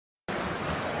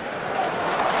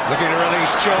Looking to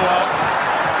release Chilwell,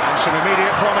 and some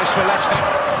immediate promise for Leicester.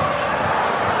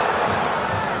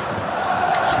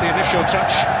 Just the initial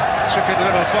touch took it a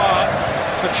little far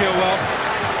for Chilwell.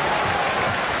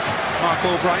 Mark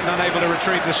Albrighton unable to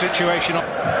retrieve the situation. It's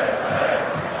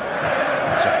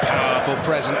a powerful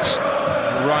presence,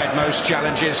 ride most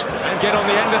challenges and get on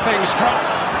the end of things.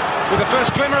 With the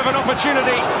first glimmer of an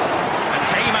opportunity, and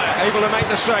Hamer able to make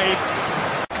the save.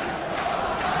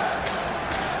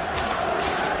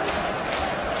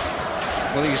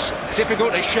 Well, he's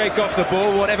difficult to shake off the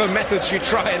ball, whatever methods you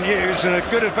try and use, and a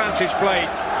good advantage play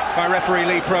by referee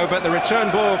Lee Probert. The return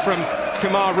ball from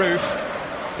Kemar Roof.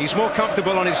 He's more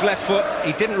comfortable on his left foot.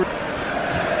 He didn't...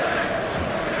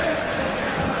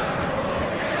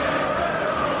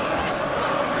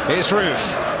 Here's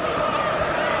Roof.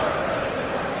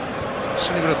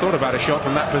 Certainly would have thought about a shot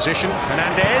from that position.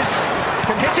 Hernandez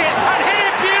can hit it, and hit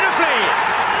it beautifully!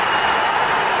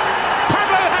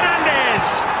 Pablo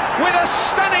Hernandez with a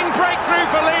stunning breakthrough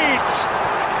for Leeds.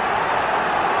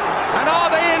 And are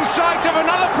they in sight of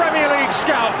another Premier League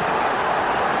scalp?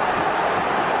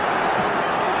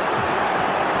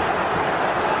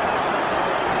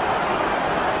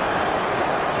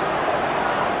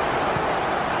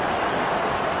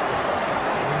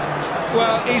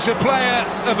 Well, he's a player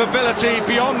of ability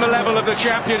beyond the level of the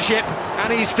Championship,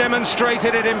 and he's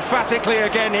demonstrated it emphatically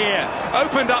again here.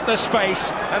 Opened up the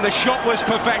space, and the shot was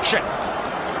perfection.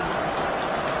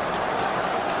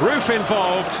 Roof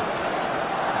involved,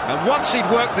 and once he'd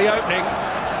worked the opening,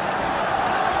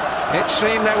 it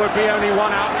seemed there would be only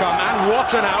one outcome, and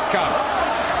what an outcome.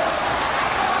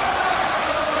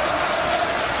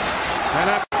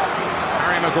 And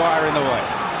Harry Maguire in the way.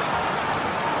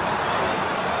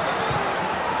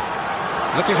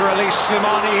 Looking to release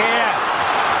Slimani here.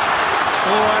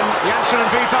 Oh, and Janssen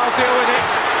and Vidal deal with it.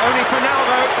 Only for now,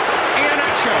 though,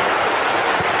 Iheanacho.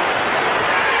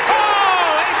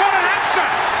 Oh, what an answer!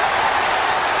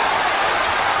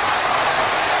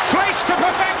 Placed to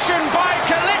perfection by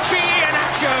Kelechi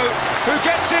Iheanacho, who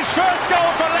gets his first goal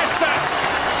for Leicester.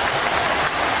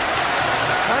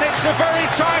 And it's a very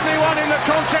timely one in the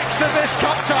context of this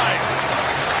cup tie.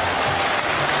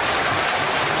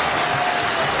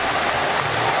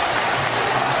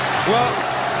 Well,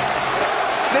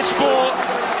 this ball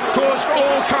caused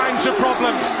all kinds of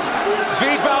problems.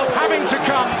 Vidal having to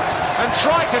come and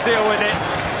try to deal with it,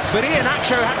 but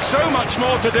Iheanacho had so much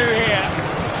more to do here,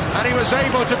 and he was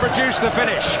able to produce the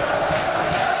finish.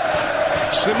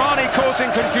 Slimani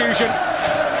causing confusion.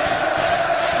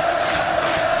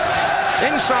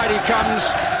 Inside he comes.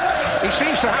 He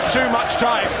seems to have too much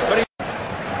time, but he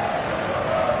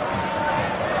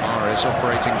is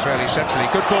operating fairly centrally.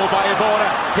 Good ball by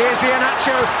Iborra. Here's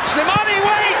Iheanacho. Slimani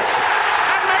waits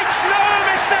and makes no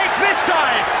mistake this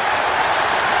time.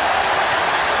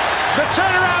 The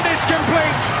turnaround is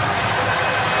complete.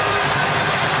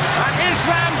 And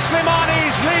Islam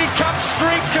Slimani's League Cup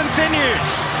streak continues.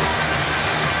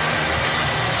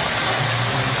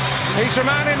 He's a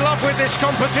man in love with this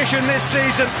competition this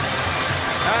season,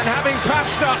 and having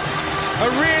passed up a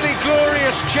really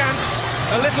glorious chance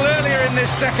a little earlier in this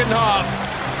second half,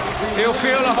 he'll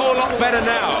feel a whole lot better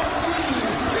now.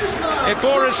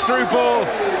 Iborra's through ball,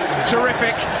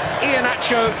 terrific.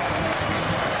 Iheanacho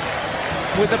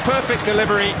with the perfect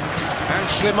delivery, and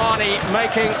Slimani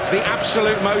making the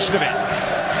absolute most of it.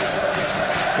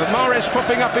 But Mahrez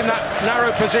popping up in that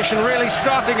narrow position, really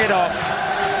starting it off.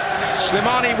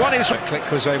 Slimani won his... Click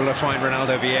was able to find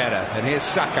Ronaldo Vieira, and here's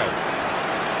Sacco.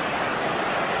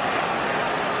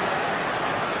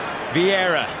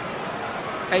 Vieira,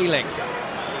 Ayling.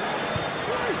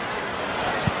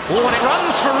 Oh, and it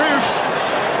runs for Roof,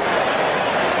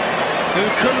 who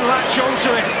couldn't latch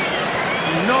onto it.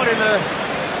 Not in the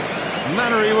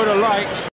manner he would have liked.